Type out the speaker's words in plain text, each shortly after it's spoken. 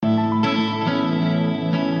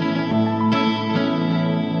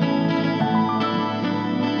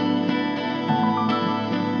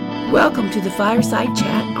Welcome to the Fireside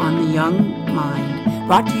Chat on the Young Mind,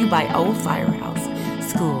 brought to you by Old Firehouse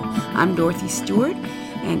School. I'm Dorothy Stewart,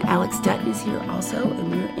 and Alex Dutton is here also, and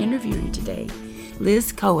we're interviewing today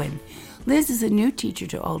Liz Cohen. Liz is a new teacher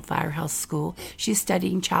to Old Firehouse School. She's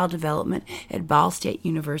studying child development at Ball State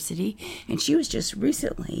University, and she was just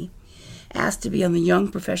recently asked to be on the Young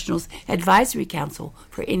Professionals Advisory Council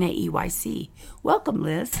for NAEYC. Welcome,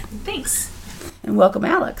 Liz. Thanks. And welcome,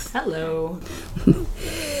 Alex. Hello.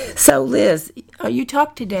 So, Liz, you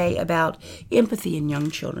talked today about empathy in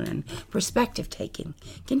young children and perspective taking.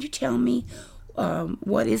 Can you tell me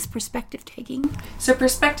what is perspective taking? So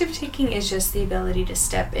perspective taking is just the ability to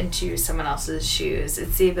step into someone else's shoes.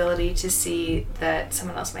 It's the ability to see that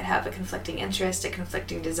someone else might have a conflicting interest, a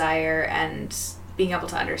conflicting desire, and being able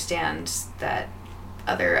to understand that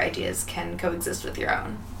other ideas can coexist with your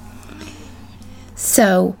own.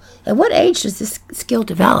 So, at what age does this skill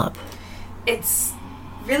develop? It's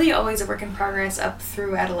really always a work in progress up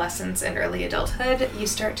through adolescence and early adulthood. You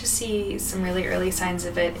start to see some really early signs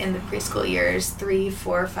of it in the preschool years. 3,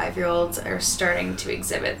 4, 5-year-olds are starting to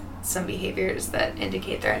exhibit some behaviors that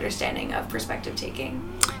indicate their understanding of perspective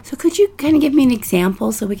taking. So could you kind of give me an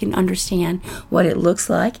example so we can understand what it looks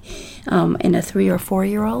like in a 3 or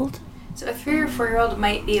 4-year-old? So a 3 or 4-year-old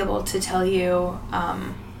might be able to tell you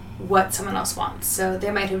what someone else wants. So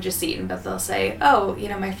they might have just eaten, but they'll say, oh,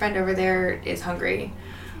 my friend over there is hungry.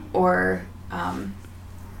 Or,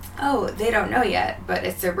 oh, they don't know yet, but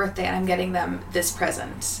it's their birthday and I'm getting them this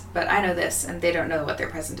present. But I know this and they don't know what their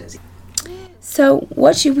present is. So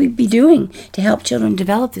what should we be doing to help children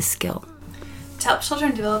develop this skill? To help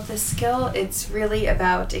children develop this skill, it's really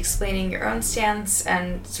about explaining your own stance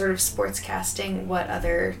and sort of sportscasting what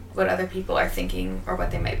other people are thinking or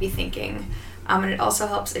what they might be thinking. And it also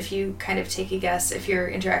helps if you kind of take a guess. If you're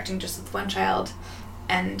interacting just with one child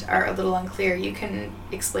and are a little unclear, you can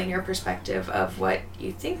explain your perspective of what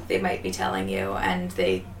you think they might be telling you, and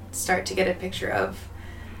they start to get a picture of,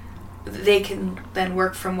 they can then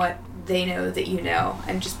work from what they know that you know,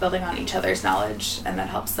 and just building on each other's knowledge, and that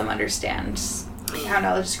helps them understand how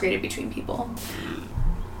knowledge is created between people.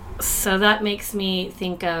 So that makes me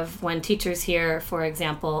think of when teachers here, for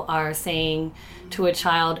example, are saying to a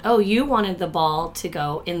child, oh, you wanted the ball to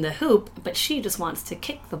go in the hoop, but she just wants to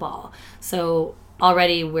kick the ball. So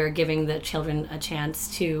already we're giving the children a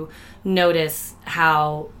chance to notice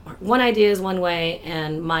how one idea is one way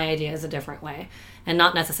and my idea is a different way. And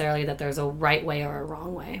not necessarily that there's a right way or a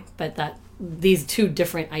wrong way, but that these two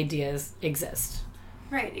different ideas exist.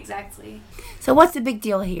 Right, exactly. So what's the big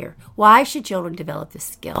deal here? Why should children develop this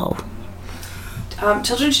skill?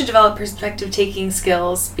 Children should develop perspective-taking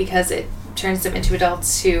skills because it turns them into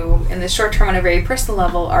adults who, in the short term, on a very personal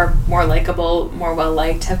level, are more likable, more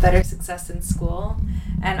well-liked, have better success in school.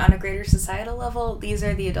 And on a greater societal level, these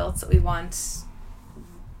are the adults that we want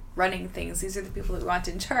running things. These are the people that we want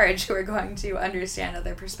in charge, who are going to understand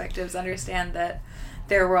other perspectives, understand that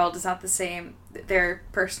their world is not the same, their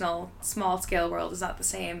personal, small-scale world is not the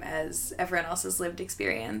same as everyone else's lived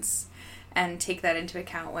experience, and take that into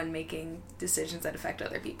account when making decisions that affect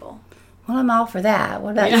other people. Well, I'm all for that.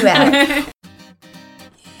 What about you, Alex?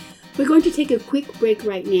 We're going to take a quick break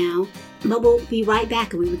right now, but we'll be right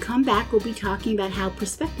back. And when we come back, we'll be talking about how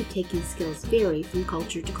perspective-taking skills vary from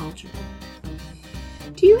culture to culture.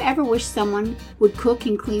 Do you ever wish someone would cook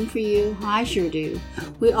and clean for you? I sure do.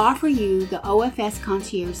 We offer you the OFS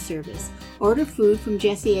Concierge Service. Order food from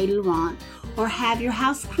Jessie A. Laurent or have your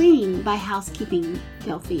house cleaned by Housekeeping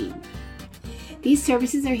Delphine. These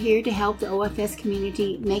services are here to help the OFS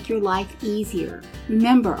community make your life easier.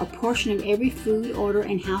 Remember, a portion of every food order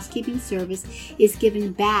and housekeeping service is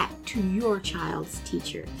given back to your child's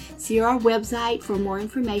teacher. See our website for more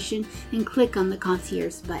information and click on the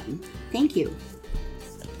Concierge button. Thank you.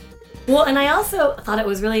 Well, and I also thought it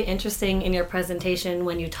was really interesting in your presentation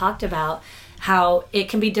when you talked about how it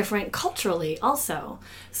can be different culturally also.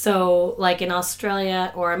 So like in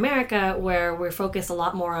Australia or America, where we're focused a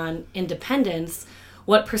lot more on independence,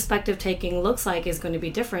 what perspective taking looks like is going to be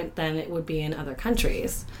different than it would be in other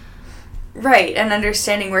countries. Right, and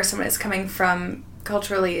understanding where someone is coming from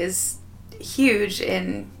culturally is huge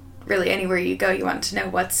in really anywhere you go. You want to know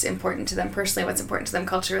what's important to them personally, what's important to them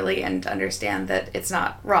culturally, and understand that it's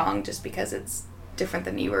not wrong just because it's different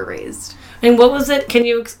than you were raised. And what was it? Can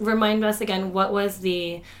you remind us again? What was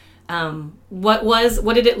the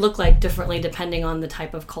what did it look like differently depending on the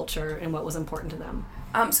type of culture and what was important to them?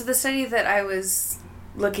 So the study that I was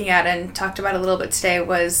looking at and talked about a little bit today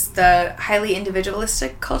was the highly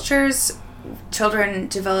individualistic cultures children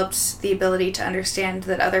developed the ability to understand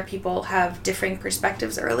that other people have differing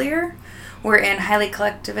perspectives earlier, where in highly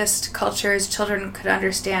collectivist cultures, children could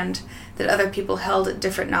understand that other people held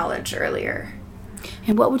different knowledge earlier.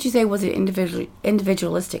 And what would you say was an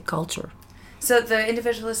individualistic culture? So the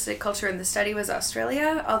individualistic culture in the study was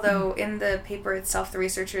Australia, although in the paper itself, the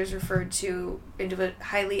researchers referred to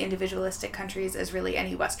highly individualistic countries as really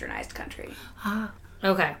any westernized country.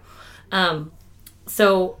 Okay.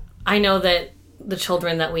 So I know that the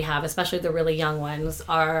children that we have, especially the really young ones,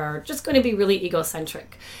 are just going to be really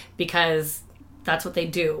egocentric because that's what they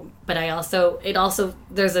do. But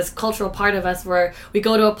there's this cultural part of us where we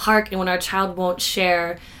go to a park and when our child won't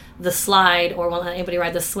share the slide or won't let anybody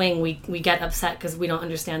ride the swing, we get upset because we don't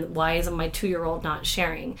understand why isn't my 2-year-old not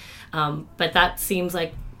sharing. But that seems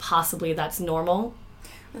like possibly that's normal.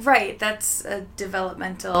 Right, that's a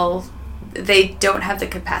developmental... They don't have the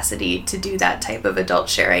capacity to do that type of adult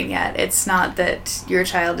sharing yet. It's not that your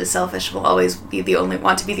child is selfish, will always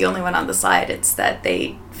want to be the only one on the slide. It's that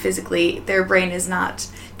their brain is not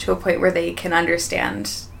to a point where they can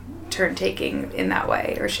understand turn taking in that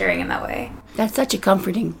way or sharing in that way. That's such a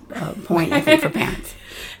comforting point, I think, for parents.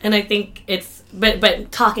 And I think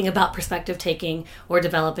but talking about perspective taking or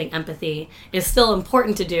developing empathy is still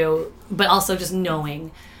important to do, but also just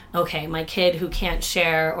knowing, okay, my kid who can't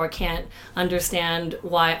share or can't understand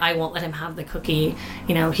why I won't let him have the cookie,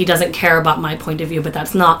 he doesn't care about my point of view, but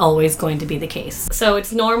that's not always going to be the case. So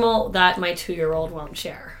it's normal that my 2-year-old won't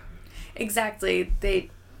share. Exactly.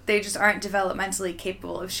 They just aren't developmentally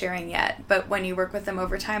capable of sharing yet. But when you work with them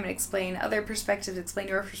over time and explain other perspectives, explain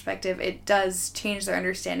your perspective, it does change their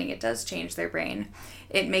understanding. It does change their brain.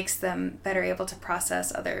 It makes them better able to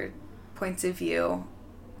process other points of view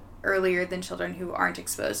earlier than children who aren't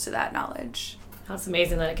exposed to that knowledge. That's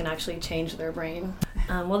amazing that it can actually change their brain.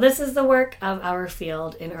 Well, this is the work of our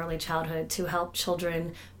field in early childhood to help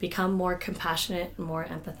children become more compassionate, more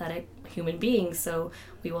empathetic human beings so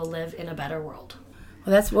we will live in a better world.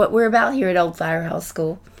 Well, that's what we're about here at Old Firehouse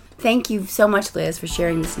School. Thank you so much, Liz, for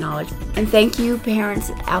sharing this knowledge. And thank you, parents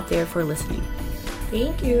out there, for listening.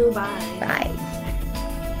 Thank you. Bye. Bye.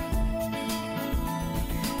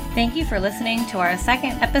 Thank you for listening to our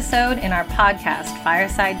second episode in our podcast,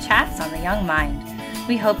 Fireside Chats on the Young Mind.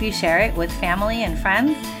 We hope you share it with family and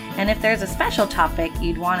friends, and if there's a special topic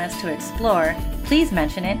you'd want us to explore, please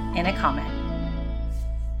mention it in a comment.